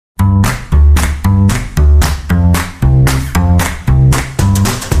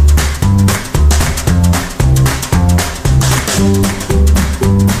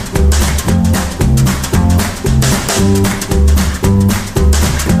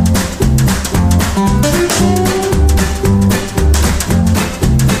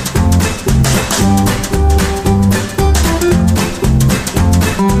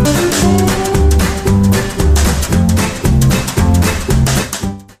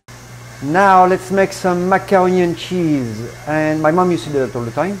Now let's make some macaroni and cheese. And my mom used to do that all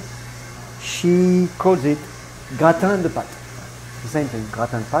the time. She calls it gratin de pâte. The same thing,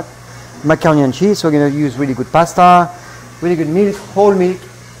 gratin de pâte. Macaroni and cheese. So we're going to use really good pasta, really good milk, whole milk.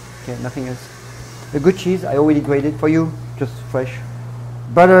 Okay, nothing else. A good cheese, I already grated for you, just fresh.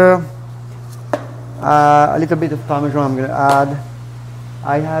 Butter, a little bit of Parmesan I'm going to add.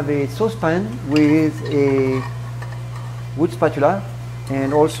 I have a saucepan with a wood spatula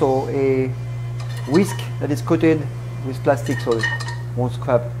and also a whisk that is coated with plastic so it won't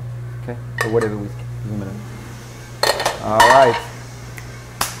scrap, okay, or whatever whisk. All right.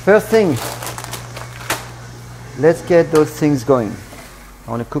 First thing, let's get those things going.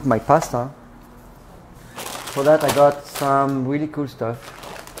 I want to cook my pasta. For that I got some really cool stuff.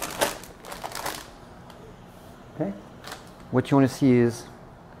 Okay. What you want to see is,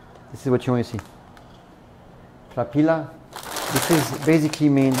 this is what you want to see. Papilla. This is basically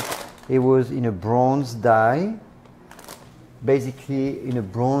mean it was in a bronze dye. Basically in a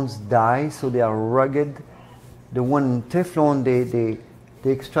bronze dye, so they are rugged. The one in Teflon, they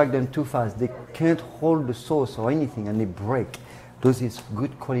extract them too fast. They can't hold the sauce or anything and they break. Those is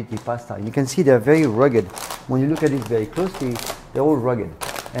good quality pasta. You can see they're very rugged. When you look at it very closely, they're all rugged.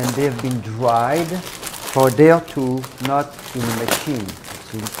 And they've been dried for a day or two, not in a machine.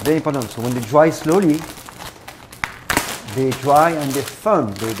 So it's very important. So when they dry slowly, they dry and they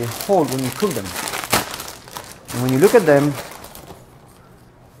firm. They hold when you cook them. And when you look at them,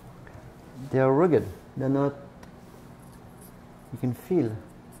 they are rugged. They're not, you can feel.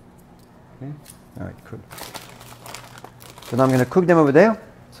 Okay? All right, cool. So now I'm going to cook them over there.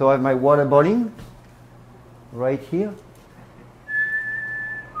 So I have my water boiling right here.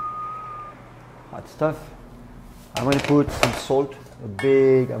 Hot stuff. I'm going to put some salt, a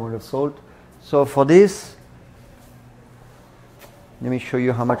big amount of salt. So for this, let me show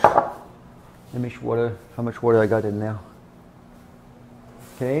you how much water I got in there.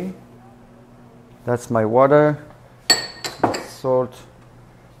 Okay, that's my water. Salt.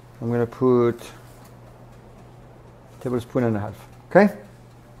 I'm going to put a tablespoon and a half. Okay,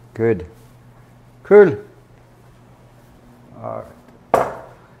 good, cool. All right.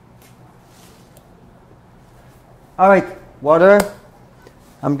 All right, water.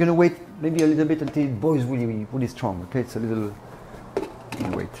 I'm going to wait maybe a little bit until it boils really strong. Okay, it's a little.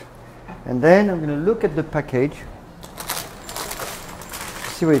 Wait, and then I'm going to look at the package,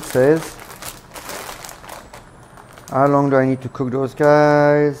 see what it says. How long do I need to cook those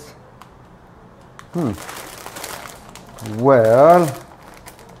guys? Well,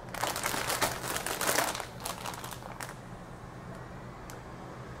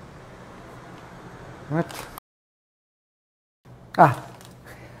 what?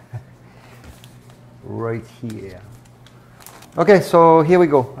 Right here. Okay, so here we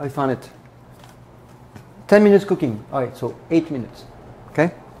go. I found it. 10 minutes cooking. All right, so 8 minutes.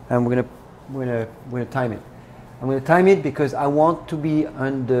 Okay, and we're gonna time it. I'm gonna time it because I want to be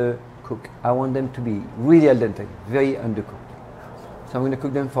undercooked. I want them to be really al dente, very undercooked. So I'm gonna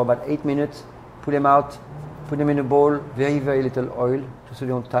cook them for about 8 minutes. Put them out. Put them in a bowl. Very little oil, just so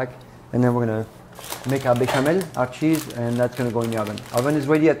they don't tack. And then we're gonna make our bechamel, our cheese, and that's gonna go in the oven. Oven is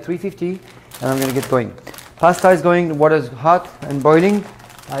ready at 350, and I'm gonna get going. Pasta is going, the water is hot and boiling.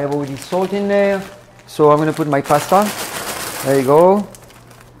 I have already salt in there. So I'm going to put my pasta. There you go.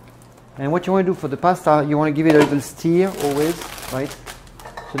 And what you want to do for the pasta, you want to give it a little stir always, right?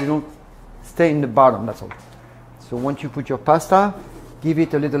 So they don't stay in the bottom, that's all. So once you put your pasta, give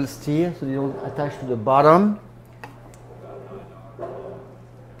it a little stir so they don't attach to the bottom.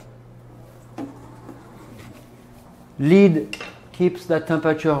 Lid keeps that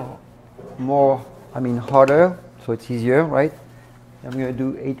temperature hotter, so it's easier, right? I'm going to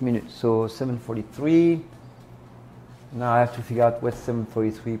do 8 minutes, so 7:43. Now I have to figure out what's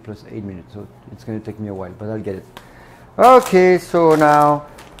 7:43 plus 8 minutes, so it's going to take me a while, but I'll get it. Okay, so now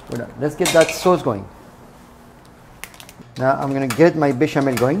we're done. Let's get that sauce going. Now I'm going to get my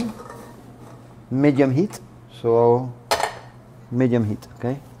bechamel going. Medium heat, so medium heat,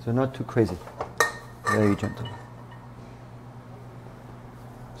 okay? So not too crazy, very gentle.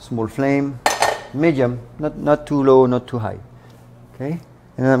 Small flame. Medium, not too low, not too high. Okay,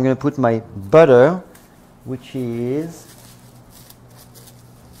 and then I'm going to put my butter, which is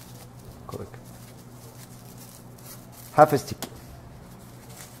half a stick.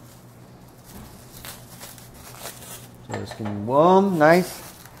 So it's getting warm, nice.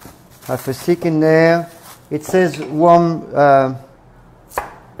 Half a stick in there. It says warm.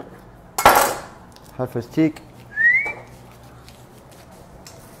 Half a stick.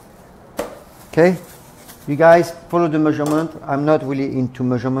 Okay, You guys follow the measurement. I'm not really into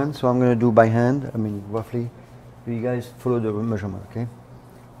measurement, so I'm going to do by hand. I mean, roughly. You guys follow the measurement, okay?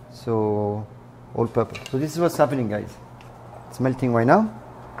 So, all purpose. So this is what's happening, guys. It's melting right now.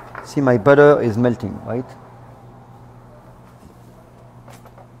 See, my butter is melting, right?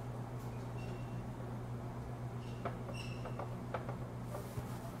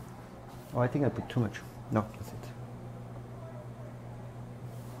 Oh, I think I put too much. No, that's it.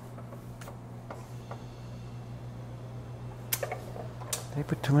 Did I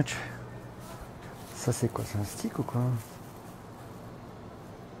put too much? Ça c'est quoi? C'est un stick ou quoi?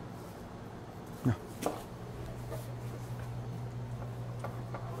 No.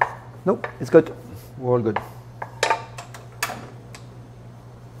 Nope, it's good. We're all good.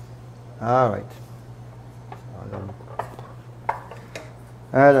 All right.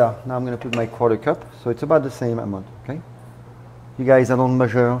 Alors, now I'm going to put my quarter cup. So it's about the same amount, okay? You guys, I don't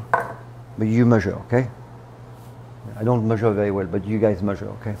measure, but you measure, okay? I don't measure very well, but you guys measure,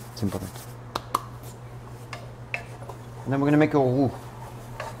 okay? It's important. And then we're going to make a roux.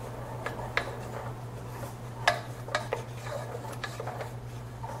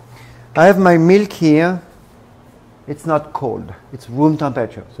 I have my milk here. It's not cold. It's room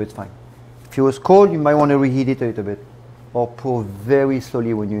temperature, so it's fine. If it was cold, you might want to reheat it a little bit, or pour very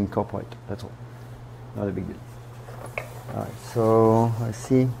slowly when you incorporate. That's all. Not a big deal. All right, so I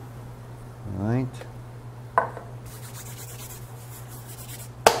see. All right.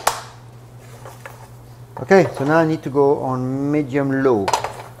 Okay, so now I need to go on medium low.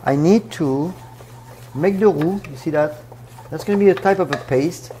 I need to make the roux. You see that? That's going to be a type of a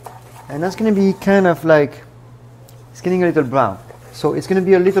paste, and that's going to be kind of like, it's getting a little brown. So it's going to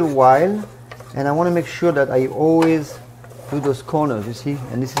be a little while, and I want to make sure that I always do those corners, you see?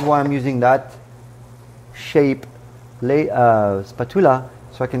 And this is why I'm using that shape spatula,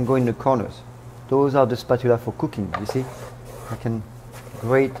 so I can go in the corners. Those are the spatula for cooking, you see? I can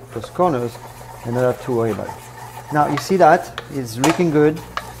grate those corners and not have to worry about it. Now you see that it's looking good,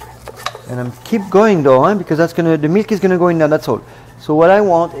 and I'm keep going though, because that's gonna, the milk is gonna go in there. That's all. So what I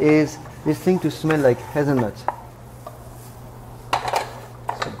want is this thing to smell like hazelnut.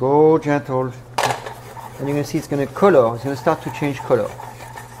 So go gentle, and you're gonna see it's gonna color. It's gonna start to change color.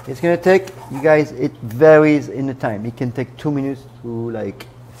 It's gonna take, you guys, it varies in the time. It can take 2 minutes to like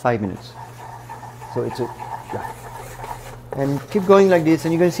 5 minutes. So it's a, yeah. And keep going like this,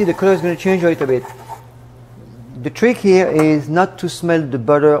 and you're going to see the color is going to change a little bit. The trick here is not to smell the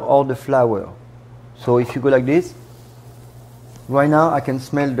butter or the flour. So if you go like this, right now I can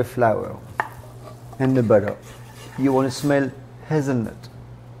smell the flour and the butter. You want to smell hazelnut,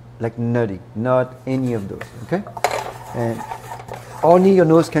 like nutty, not any of those, okay? And only your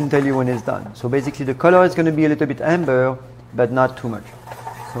nose can tell you when it's done. So basically the color is going to be a little bit amber, but not too much.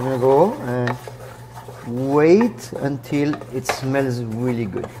 So I'm going to go and wait until it smells really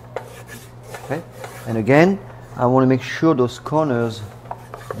good. Okay? And again, I want to make sure those corners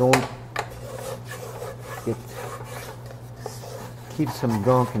don't keep some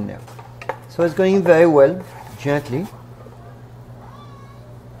gunk in there. So it's going very well, gently.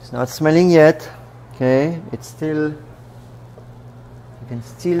 It's not smelling yet. Okay, it's still, you can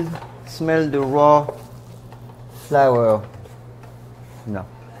still smell the raw flour. No,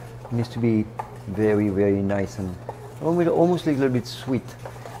 it needs to be very, very nice and almost like a little bit sweet,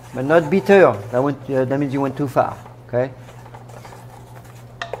 but not bitter. That means you went too far. Okay.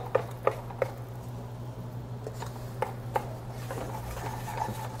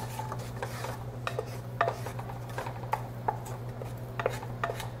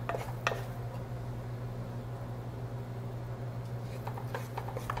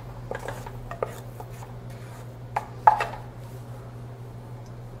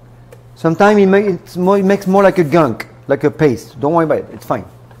 Sometimes it makes more like a gunk, like a paste. Don't worry about it, it's fine.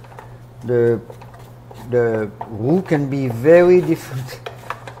 The roux can be very different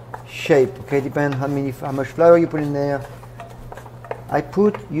shape, okay, depends how much flour you put in there. I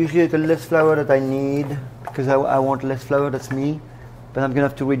put usually a little less flour that I need, because I want less flour, that's me. But I'm going to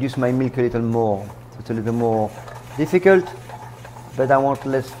have to reduce my milk a little more. So it's a little more difficult, but I want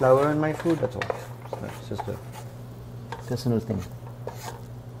less flour in my food, that's all. So it's just a personal thing.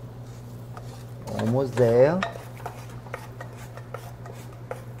 Almost there.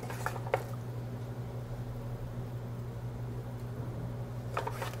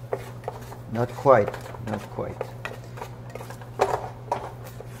 Not quite, not quite.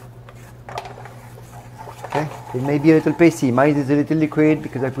 Okay, it may be a little pasty. Mine is a little liquid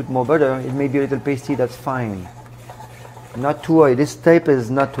because I put more butter. It may be a little pasty, that's fine. Not too oily. This type is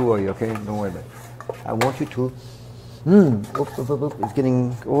not too oily, okay? Don't worry about it. I want you to It's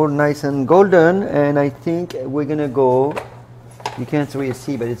getting all nice and golden, and I think we're gonna go. You can't really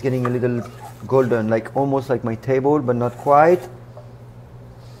see, but it's getting a little golden, like almost like my table, but not quite.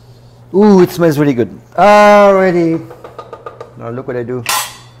 Ooh, it smells really good. Already. Now look what I do.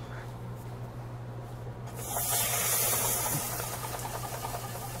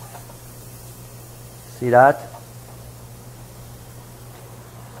 See that?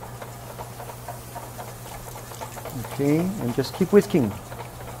 Okay, and just keep whisking.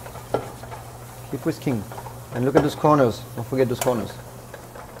 Keep whisking. And look at those corners. Don't forget those corners.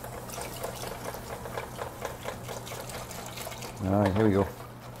 Alright, here we go.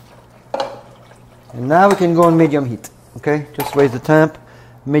 And now we can go on medium heat. Okay, just raise the temp,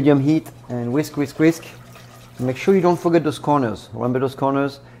 medium heat, and whisk, whisk, whisk. And make sure you don't forget those corners. Remember those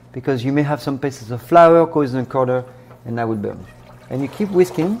corners, because you may have some pieces of flour causing a corner, and that will burn. And you keep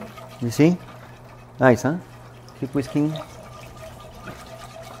whisking. You see? Nice, huh? Keep whisking.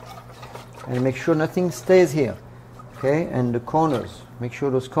 And make sure nothing stays here. Okay, and the corners. Make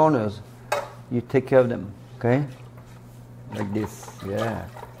sure those corners, you take care of them. Okay, like this. Yeah.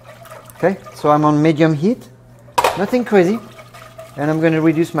 Okay, so I'm on medium heat, nothing crazy, and I'm going to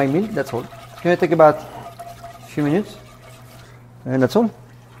reduce my milk, that's all. It's going to take about a few minutes, and that's all.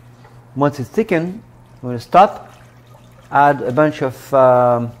 Once it's thickened, I'm going to stop, add a bunch of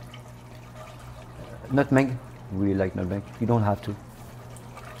nutmeg. I really like nutmeg, you don't have to.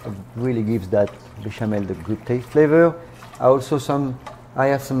 It really gives that bechamel the good taste flavor. I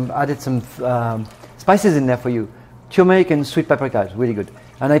have added some spices in there for you. Turmeric and sweet paprika is really good.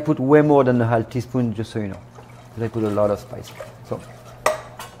 And I put way more than a half teaspoon, just so you know. Because I put a lot of spice. So.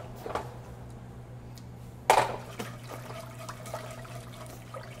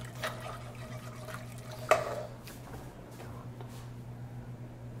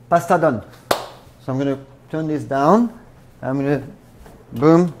 Pasta done. So I'm going to turn this down. I'm going to,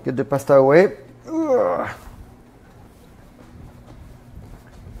 boom, get the pasta away.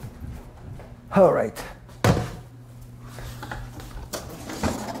 All right.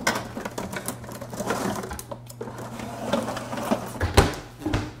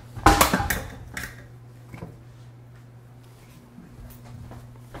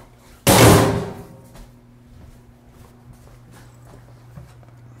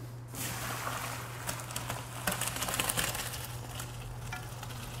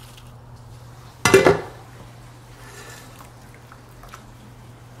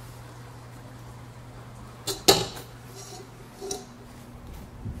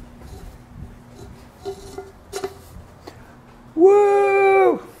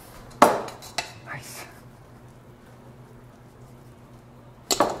 Woo! Nice.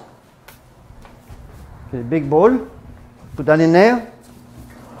 Okay, big bowl. Put that in there.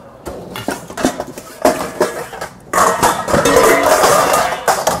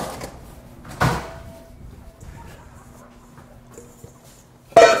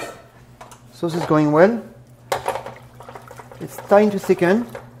 Sauce is going well. It's starting to thicken.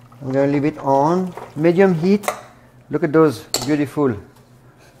 I'm going to leave it on medium heat. Look at those, beautiful.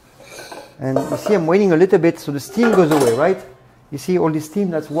 And you see I'm waiting a little bit so the steam goes away, right? You see all this steam,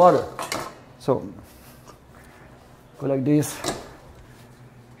 that's water. So, go like this.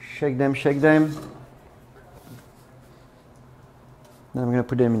 Shake them, shake them. Now I'm going to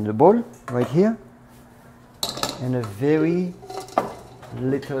put them in the bowl, right here. And a very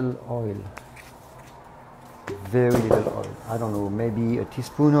little oil. Very little oil. I don't know, maybe a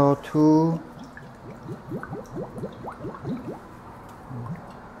teaspoon or two.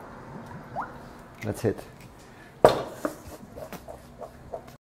 That's it.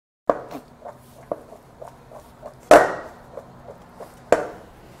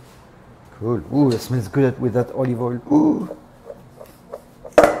 Cool. Ooh, it smells good with that olive oil. Ooh.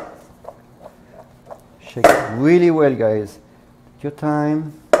 Shake it really well, guys. Take your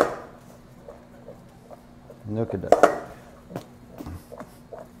time. Look at that.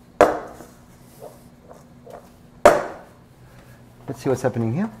 Let's see what's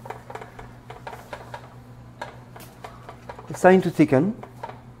happening here. It's starting to thicken.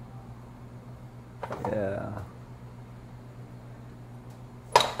 Yeah.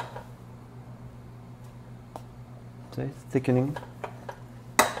 So it's thickening.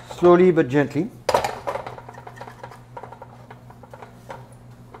 Slowly but gently.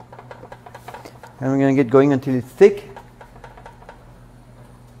 And we're going to get going until it's thick.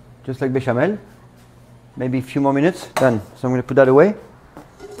 Just like bechamel. Maybe a few more minutes, done. So I'm going to put that away.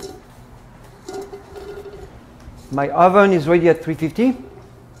 My oven is ready at 350.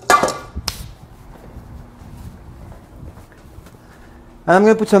 And I'm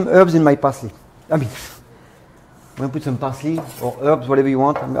going to put some herbs in my parsley. going to put some parsley or herbs, whatever you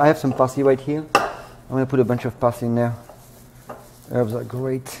want. I have some parsley right here. I'm going to put a bunch of parsley in there. Herbs are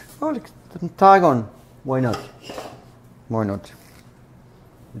great. Oh, look, some tarragon. Why not? Why not? A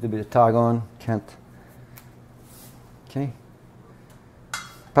little bit of tarragon. Can't. Okay.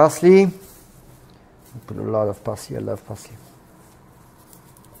 Parsley. I put a lot of parsley. I love parsley.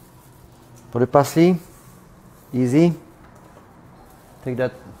 For the parsley, easy. Take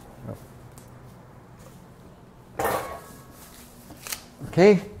that.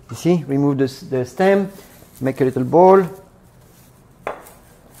 Okay, you see, remove the stem, make a little bowl,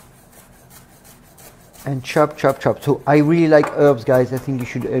 and chop, chop, chop. So I really like herbs, guys. I think you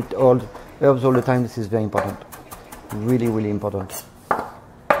should eat all herbs all the time. This is very important. Really, really important.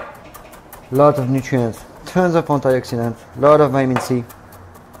 Lots of nutrients, tons of antioxidants, a lot of vitamin C.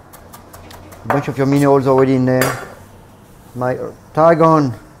 A bunch of your minerals already in there. My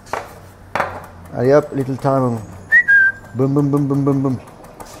tarragon. Allez up, little tarragon. Boom, boom, boom, boom, boom, boom.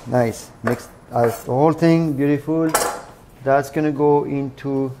 Nice. Mix the whole thing, beautiful. That's gonna go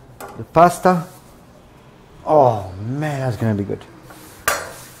into the pasta. Oh man, that's gonna be good.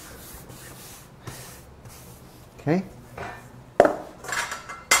 Okay.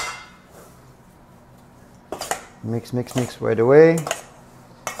 Mix, mix, mix right away.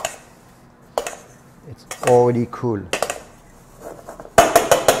 It's already cool.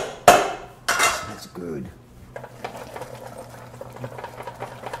 That's good.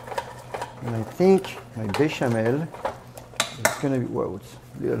 And I think my bechamel is going to be, whoa, it's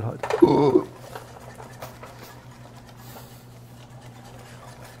a little hot. Oh.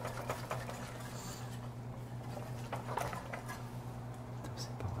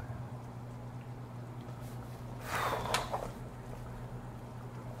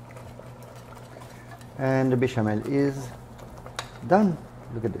 And the bechamel is done.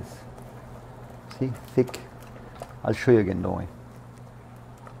 Look at this. See, thick. I'll show you again, don't worry.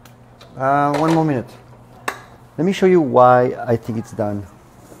 1 more minute. Let me show you why I think it's done.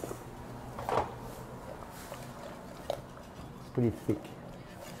 It's pretty thick.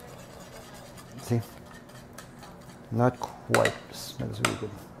 See? Not quite. Smells really good.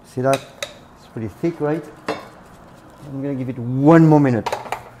 See that? It's pretty thick, right? I'm gonna give it 1 more minute.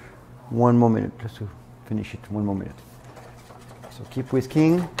 1 more minute just to finish it. 1 more minute. So keep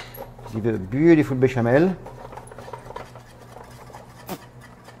whisking. Give it a beautiful bechamel.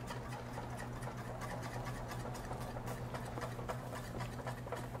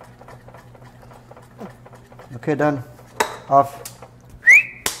 Okay, done. Off.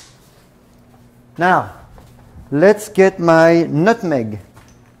 Now, let's get my nutmeg,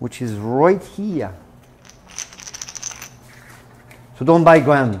 which is right here. So don't buy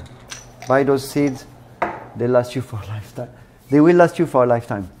ground. Buy those seeds. They last you for a lifetime. They will last you for a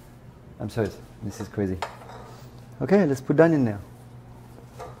lifetime. I'm serious. This is crazy. Okay, let's put that in there.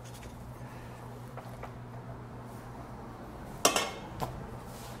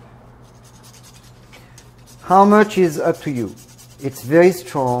 How much is up to you? It's very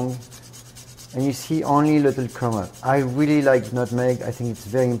strong, and you see only little kernel. I really like nutmeg. I think it's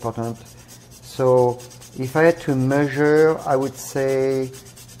very important. So if I had to measure, I would say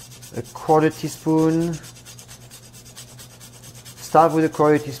a 1/4 teaspoon. Start with a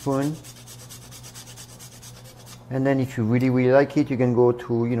 1/4 teaspoon, and then if you really, really like it, you can go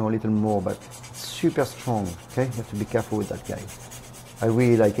to, you know, a little more, but it's super strong. Okay, you have to be careful with that guy. I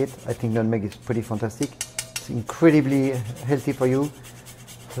really like it. I think nutmeg is pretty fantastic. It's incredibly healthy for you.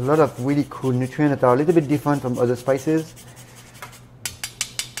 A lot of really cool nutrients that are a little bit different from other spices.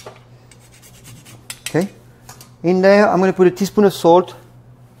 Okay, in there I'm going to put a teaspoon of salt,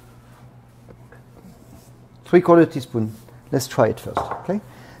 3/4 teaspoon. Let's try it first, okay?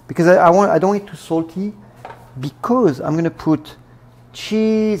 Because I don't want it too salty, because I'm going to put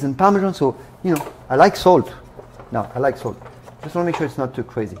cheese and Parmesan. So, you know, I like salt. No, I like salt. Just want to make sure it's not too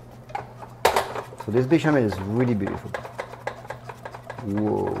crazy. So this bechamel is really beautiful.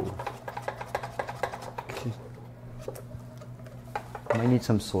 Whoa. Okay. I need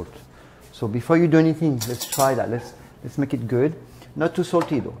some salt. So before you do anything, let's try that. Let's make it good. Not too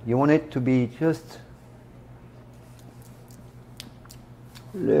salty though. You want it to be just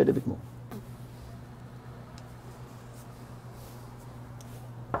a little bit more.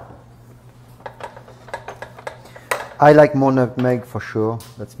 I like more nutmeg for sure.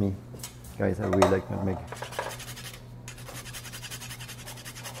 That's me. Guys, I really like nutmeg.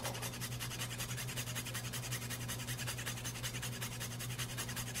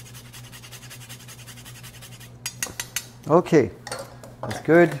 Okay, that's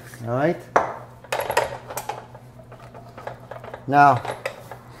good. All right. Now,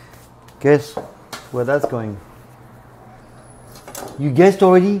 guess where that's going? You guessed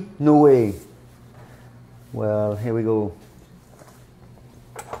already? No way. Well, here we go.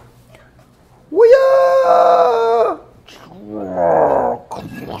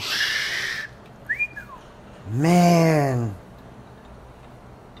 Man.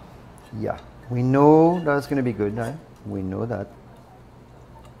 Yeah, we know that's going to be good, right? We know that.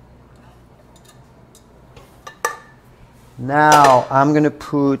 Now I'm going to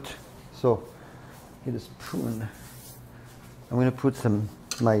put, so get a spoon. I'm going to put some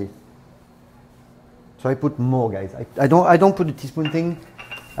so I put more, guys. I don't put the teaspoon thing.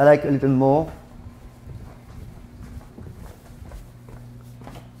 I like a little more.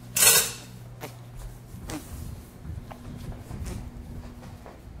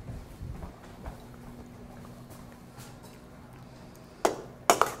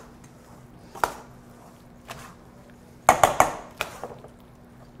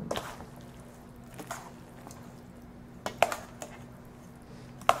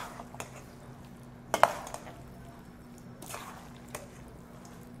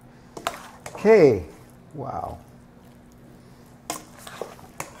 Okay, wow.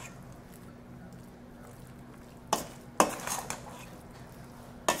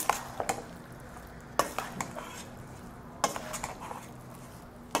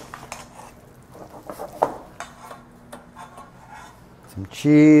 Some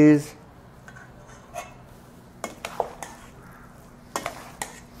cheese.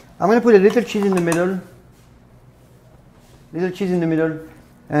 I'm going to put a little cheese in the middle. Little cheese in the middle.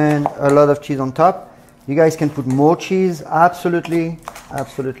 And a lot of cheese on top. You guys can put more cheese, absolutely,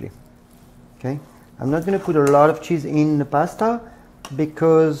 absolutely. Okay, I'm not going to put a lot of cheese in the pasta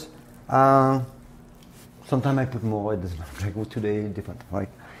because sometimes I put more. It doesn't matter. Like today, different, right?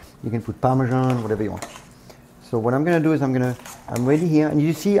 You can put Parmesan, whatever you want. So what I'm going to do is I'm ready here, and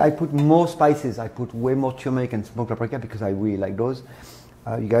you see I put more spices. I put way more turmeric and smoked paprika because I really like those.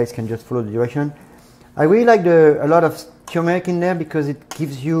 You guys can just follow the direction. I really like a lot of turmeric in there because it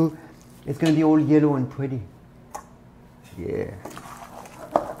gives you, it's going to be all yellow and pretty. Yeah.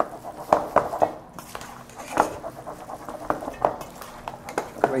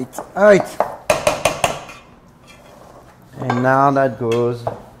 Great. All right. And now that goes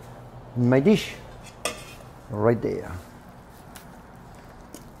in my dish. Right there.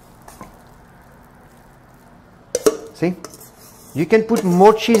 See? You can put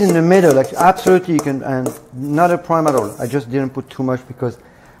more cheese in the middle, like absolutely you can, and not a problem at all. I just didn't put too much because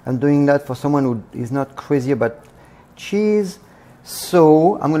I'm doing that for someone who is not crazy about cheese.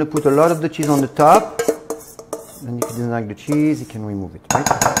 So I'm going to put a lot of the cheese on the top. And if you don't like the cheese, you can remove it, right?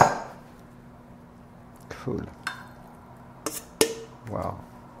 Cool. Wow.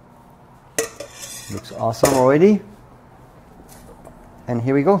 Looks awesome already. And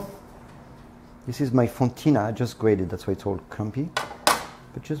here we go. This is my fontina. I just grated, that's why it's all clumpy.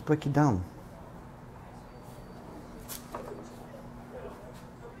 But just break it down.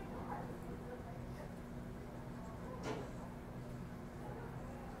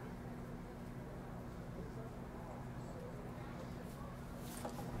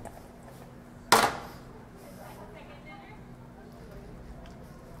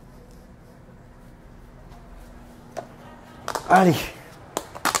 Allez,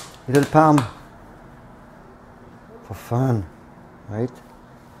 little palm. For fun, right?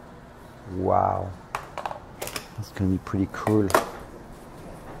 Wow, that's gonna be pretty cool.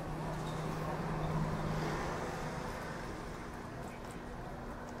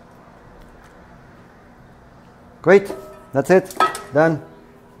 Great, that's it, done.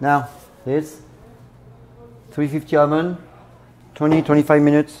 Now, this 350 oven, 20-25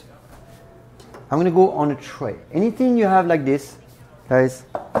 minutes. I'm gonna go on a tray. Anything you have like this, guys,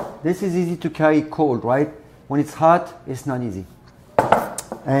 this is easy to carry cold, right? When it's hot, it's not easy.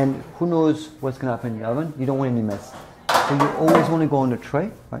 And who knows what's going to happen in the oven? You don't want any mess. So you always want to go on the tray,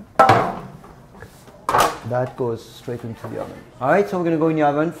 right? That goes straight into the oven. All right, so we're going to go in the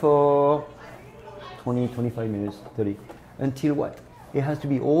oven for 20-25 minutes, 30. Until what? It has to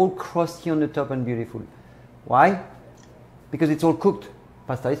be all crusty on the top and beautiful. Why? Because it's all cooked.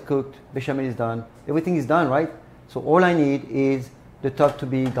 Pasta is cooked, bechamel is done, everything is done, right? So all I need is the top to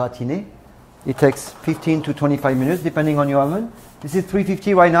be gratiné. It takes 15 to 25 minutes depending on your oven. This is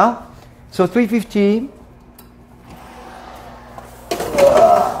 350 right now. So 350.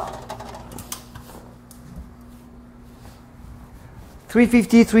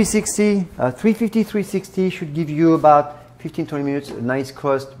 350, 360, 350, 360 should give you about 15-20 minutes, a nice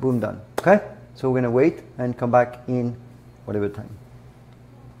crust, boom, done. Okay? So we're gonna wait and come back in whatever time.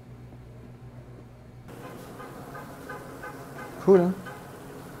 Cool, huh?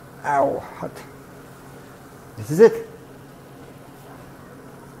 Ow, hot. This is it.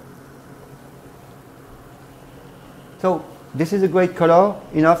 So this is a great color,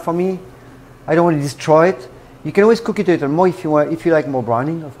 enough for me. I don't want to destroy it. You can always cook it a little more if you want, if you like more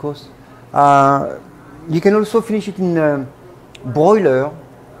browning, of course. You can also finish it in a broiler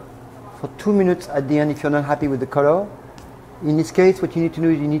for 2 minutes at the end if you're not happy with the color. In this case, what you need to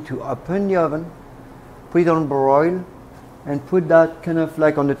do is you need to open the oven, put it on broil, and put that kind of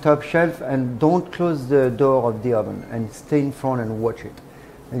like on the top shelf, and don't close the door of the oven, and stay in front and watch it.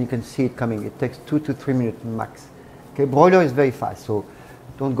 And you can see it coming. It takes 2 to 3 minutes max. Okay, broiler is very fast, so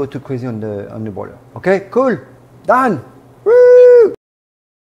don't go too crazy on the broiler. Okay, cool, done.